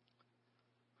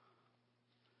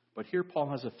 But here Paul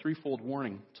has a threefold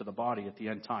warning to the body at the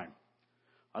end time.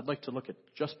 I'd like to look at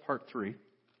just part 3,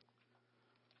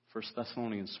 1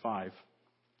 Thessalonians 5,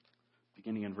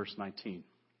 beginning in verse 19.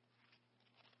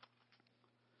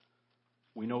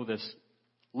 We know this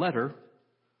letter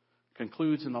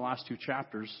concludes in the last 2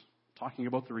 chapters talking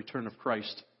about the return of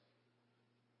Christ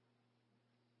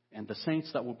and the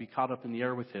saints that will be caught up in the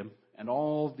air with him and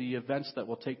all the events that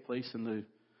will take place in the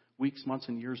weeks, months,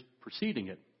 and years preceding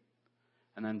it.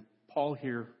 And then Paul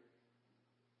here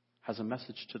has a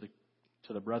message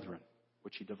to the brethren,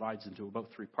 which he divides into about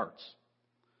 3 parts.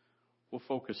 We'll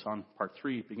focus on part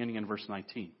 3, beginning in verse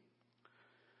 19.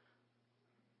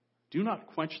 Do not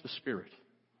quench the spirit.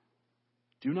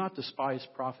 Do not despise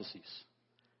prophecies.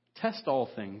 Test all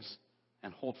things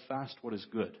and hold fast what is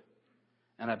good,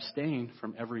 and abstain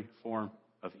from every form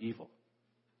of evil.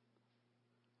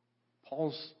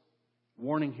 Paul's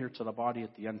warning here to the body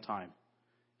at the end time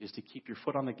is to keep your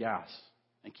foot on the gas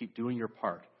and keep doing your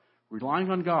part,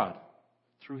 relying on God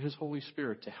through his Holy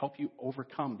Spirit to help you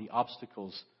overcome the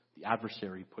obstacles the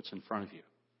adversary puts in front of you.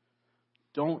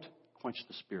 Don't quench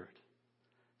the spirit.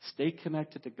 Stay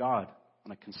connected to God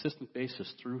on a consistent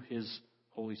basis through his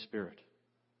Holy Spirit.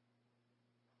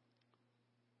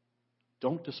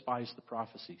 Don't despise the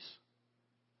prophecies.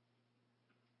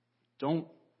 Don't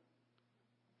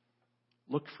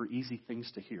look for easy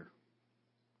things to hear.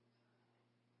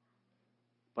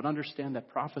 But understand that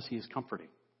prophecy is comforting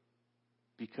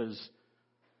because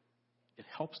it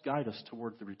helps guide us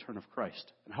toward the return of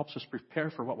Christ and helps us prepare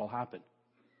for what will happen.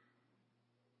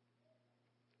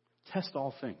 Test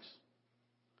all things.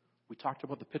 We talked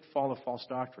about the pitfall of false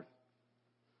doctrine.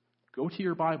 Go to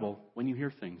your Bible when you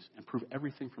hear things and prove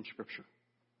everything from Scripture.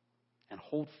 And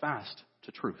hold fast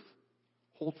to truth.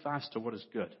 Hold fast to what is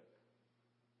good.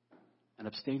 And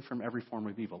abstain from every form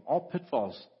of evil. All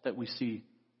pitfalls that we see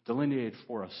delineated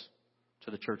for us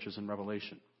to the churches in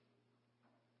Revelation.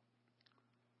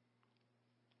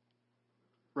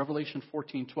 Revelation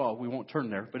 14:12, we won't turn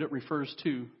there, but it refers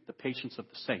to the patience of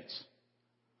the saints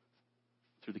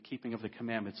through the keeping of the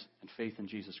commandments and faith in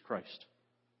Jesus Christ.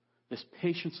 This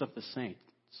patience of the saints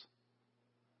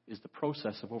is the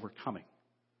process of overcoming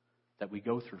that we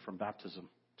go through from baptism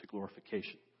to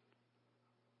glorification.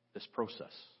 This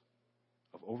process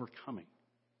of overcoming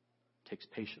takes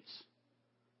patience,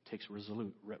 takes resolve,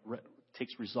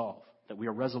 that we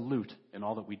are resolute in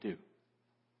all that we do.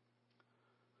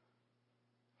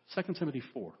 2 Timothy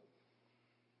 4.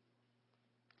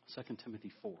 2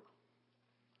 Timothy 4.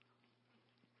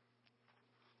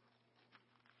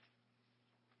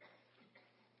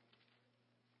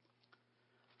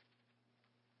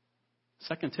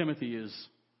 Second Timothy is,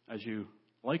 as you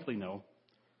likely know,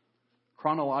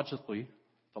 chronologically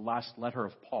the last letter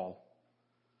of Paul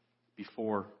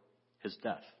before his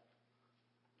death.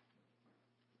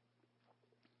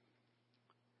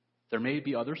 There may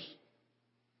be others,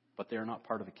 but they are not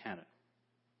part of the canon.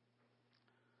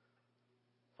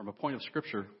 From a point of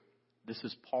Scripture, this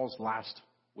is Paul's last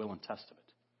will and testament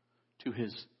to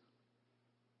his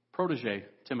protege,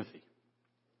 Timothy.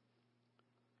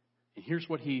 And here's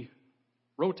what he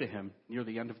wrote to him near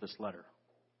the end of this letter.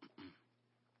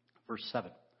 Verse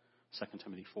 7, 2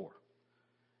 Timothy 4.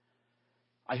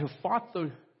 I have fought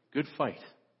the good fight,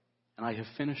 and I have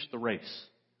finished the race,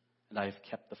 and I have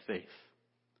kept the faith.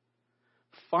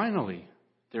 Finally,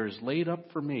 there is laid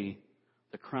up for me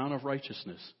the crown of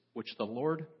righteousness, which the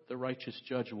Lord, the righteous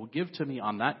judge, will give to me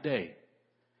on that day,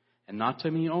 and not to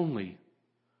me only,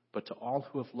 but to all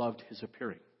who have loved his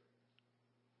appearing.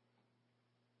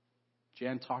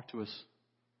 Jan talked to us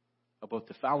about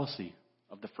the fallacy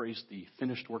of the phrase, the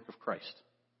finished work of Christ.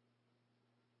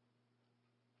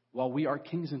 While we are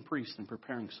kings and priests and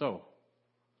preparing so,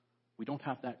 we don't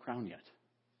have that crown yet.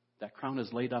 That crown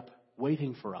is laid up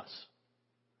waiting for us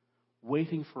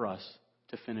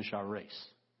to finish our race,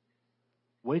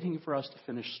 waiting for us to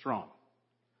finish strong,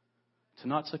 to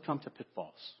not succumb to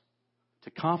pitfalls,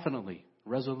 to confidently,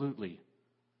 resolutely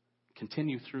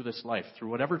continue through this life, through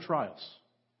whatever trials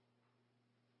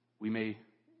we may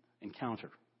encounter.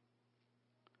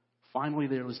 Finally,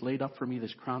 there is laid up for me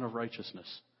this crown of righteousness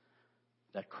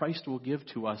that Christ will give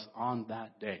to us on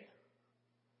that day.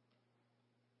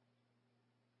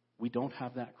 We don't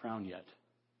have that crown yet,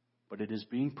 but it is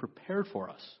being prepared for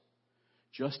us,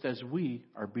 just as we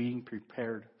are being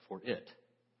prepared for it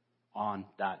on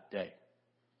that day.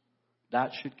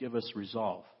 That should give us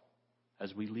resolve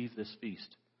as we leave this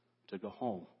feast to go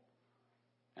home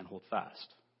and hold fast.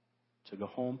 To go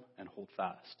home and hold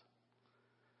fast.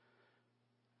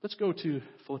 Let's go to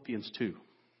Philippians 2.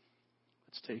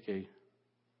 Let's take a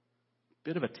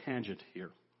bit of a tangent here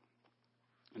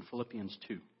in Philippians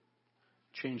 2.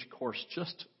 Change course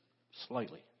just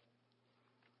slightly.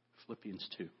 Philippians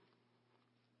 2.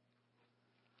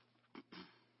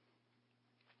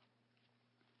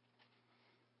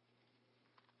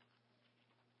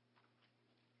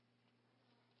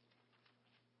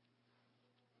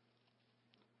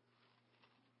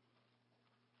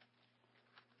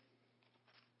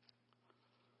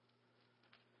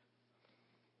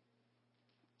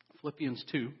 Philippians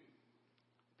 2,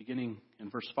 beginning in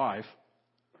verse 5.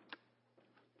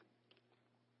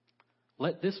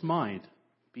 Let this mind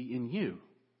be in you,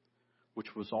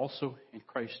 which was also in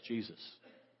Christ Jesus.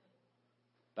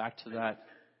 Back to that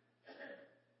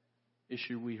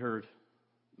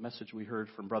message we heard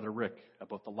from Brother Rick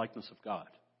about the likeness of God.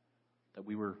 That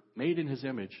we were made in His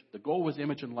image. The goal was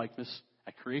image and likeness.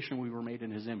 At creation we were made in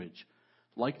His image.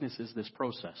 Likeness is this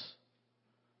process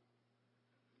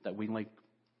that we link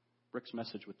Rick's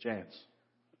message with Jan's.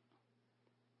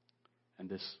 And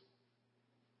this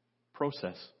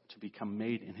process to become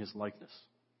made in His likeness.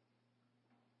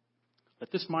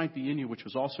 Let this mind be in you, which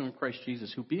was also in Christ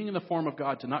Jesus, who being in the form of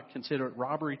God did not consider it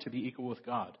robbery to be equal with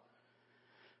God,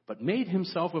 but made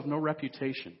Himself of no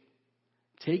reputation,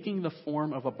 taking the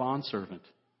form of a bondservant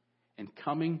and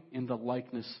coming in the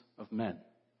likeness of men.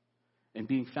 And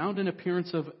being found in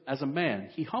appearance as a man,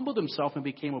 He humbled Himself and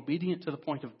became obedient to the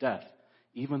point of death,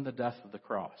 even the death of the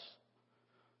cross.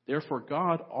 Therefore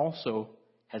God also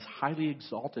has highly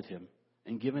exalted Him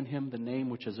and given Him the name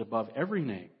which is above every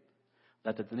name,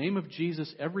 that at the name of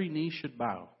Jesus every knee should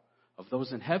bow, of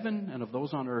those in heaven and of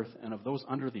those on earth and of those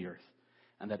under the earth,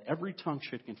 and that every tongue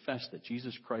should confess that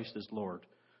Jesus Christ is Lord,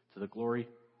 to the glory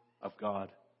of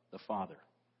God the Father.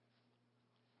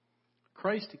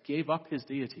 Christ gave up His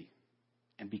deity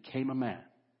and became a man,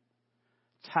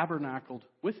 tabernacled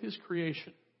with His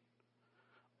creation,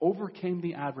 overcame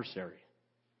the adversary,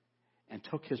 and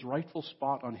took His rightful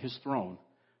spot on His throne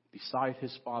beside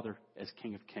His Father as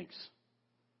King of Kings,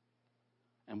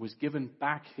 and was given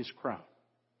back His crown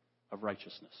of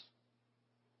righteousness.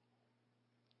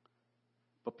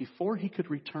 But before He could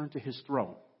return to His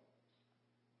throne,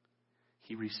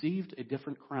 He received a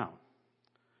different crown.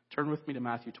 Turn with me to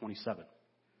Matthew 27.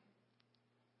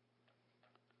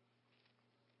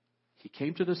 He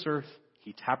came to this earth,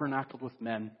 He tabernacled with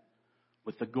men,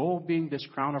 with the goal being this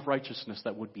crown of righteousness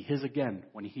that would be His again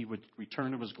when He would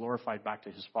return and was glorified back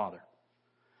to His Father.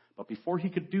 But before He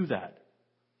could do that,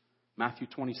 Matthew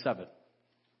 27,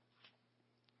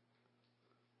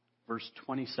 verse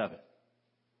 27.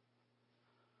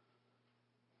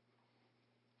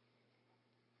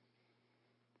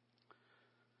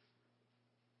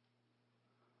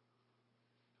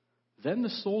 Then the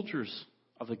soldiers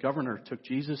of the governor took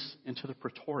Jesus into the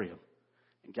praetorium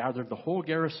and gathered the whole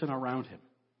garrison around Him.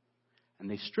 And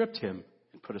they stripped Him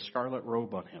and put a scarlet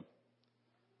robe on Him.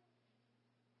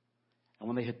 And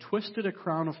when they had twisted a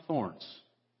crown of thorns,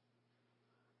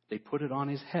 they put it on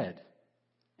His head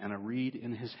and a reed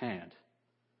in His hand.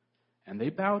 And they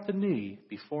bowed the knee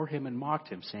before Him and mocked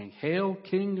Him, saying, "Hail,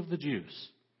 King of the Jews!"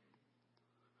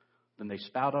 Then they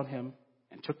spat on Him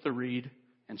and took the reed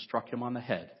and struck Him on the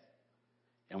head.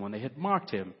 And when they had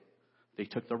mocked Him, they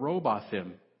took the robe off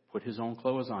Him, put His own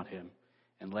clothes on Him,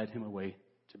 and led Him away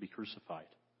to be crucified.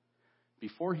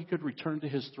 Before He could return to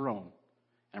His throne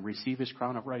and receive His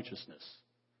crown of righteousness,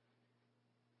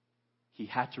 He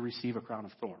had to receive a crown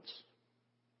of thorns.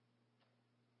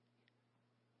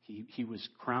 He was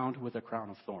crowned with a crown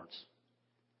of thorns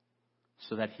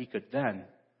so that He could then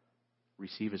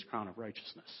receive His crown of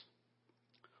righteousness.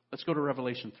 Let's go to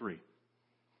Revelation 3.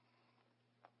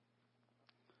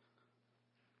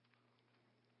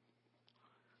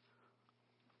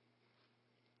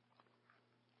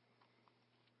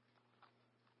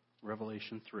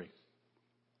 Revelation 3.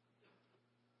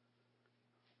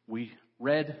 We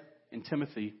read in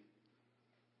Timothy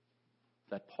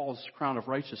that Paul's crown of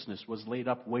righteousness was laid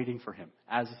up waiting for him,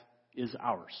 as is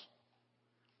ours.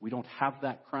 We don't have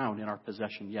that crown in our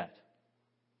possession yet.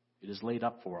 It is laid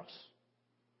up for us,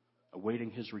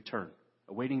 awaiting his return,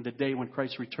 awaiting the day when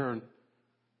Christ's return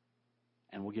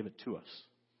and will give it to us.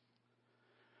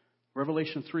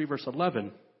 Revelation 3 verse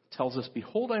 11 tells us,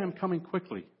 "Behold, I am coming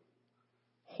quickly.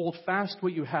 Hold fast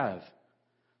what you have,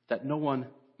 that no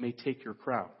one may take your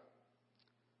crown."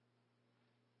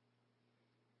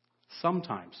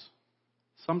 Sometimes,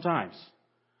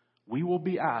 we will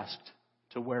be asked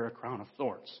to wear a crown of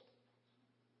thorns.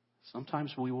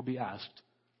 Sometimes we will be asked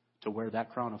to wear that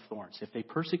crown of thorns. If they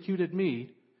persecuted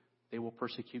me, they will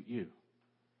persecute you.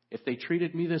 If they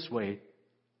treated me this way,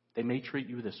 they may treat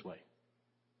you this way.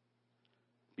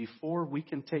 Before we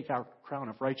can take our crown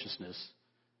of righteousness,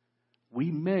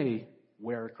 we may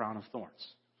wear a crown of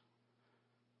thorns.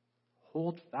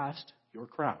 Hold fast your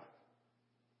crown.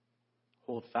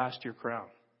 Hold fast your crown,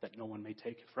 that no one may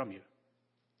take it from you.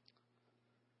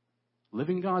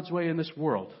 Living God's way in this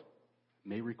world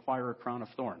may require a crown of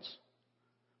thorns.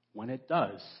 When it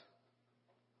does,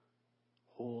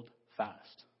 hold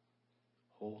fast.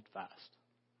 Hold fast.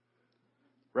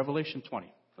 Revelation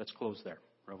 20. Let's close there.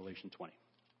 Revelation 20.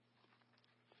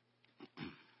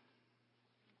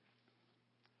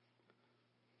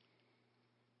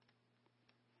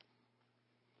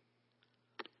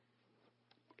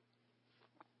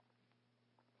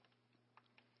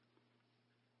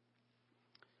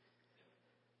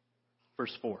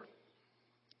 Verse 4,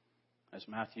 as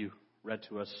Matthew read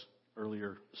to us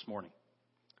earlier this morning.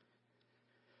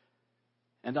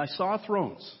 "And I saw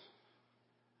thrones,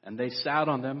 and they sat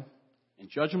on them, and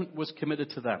judgment was committed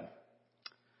to them.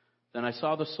 Then I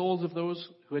saw the souls of those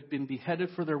who had been beheaded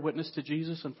for their witness to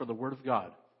Jesus and for the word of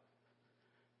God,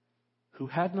 who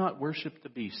had not worshipped the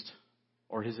beast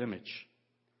or his image,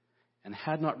 and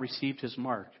had not received his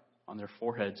mark on their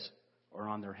foreheads or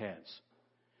on their hands,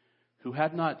 who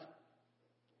had not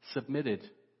submitted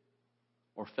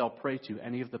or fell prey to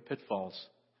any of the pitfalls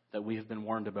that we have been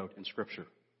warned about in Scripture."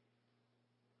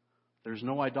 There's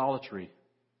no idolatry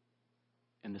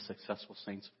in the successful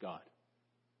saints of God.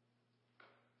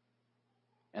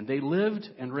 "And they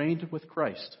lived and reigned with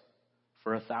Christ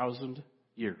for 1,000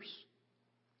 years.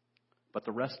 But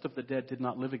the rest of the dead did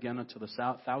not live again until the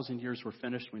 1,000 years were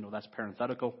finished." We know that's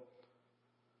parenthetical,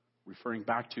 referring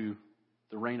back to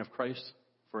the reign of Christ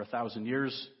for 1,000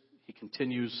 years. He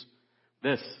continues,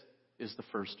 "This is the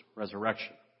first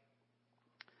resurrection.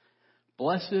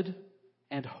 Blessed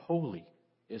and holy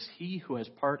is he who has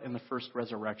part in the first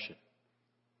resurrection,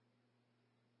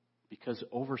 because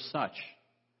over such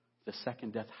the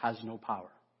second death has no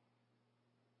power."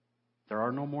 There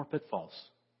are no more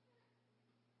pitfalls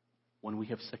when we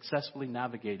have successfully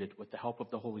navigated, with the help of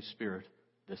the Holy Spirit,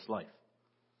 this life.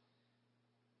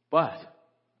 "But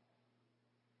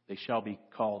they shall be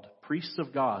called priests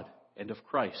of God and of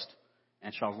Christ,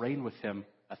 and shall reign with him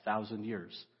 1,000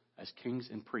 years as kings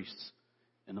and priests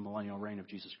in the millennial reign of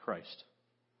Jesus Christ."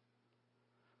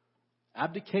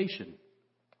 Abdication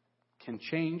can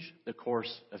change the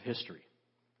course of history.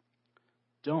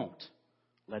 Don't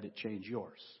let it change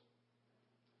yours.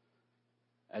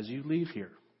 As you leave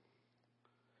here,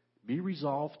 be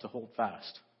resolved to hold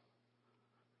fast,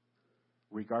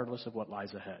 regardless of what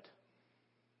lies ahead.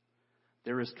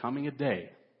 There is coming a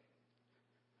day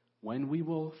when we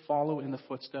will follow in the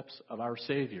footsteps of our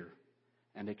Savior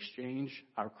and exchange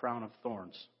our crown of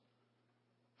thorns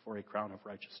for a crown of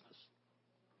righteousness.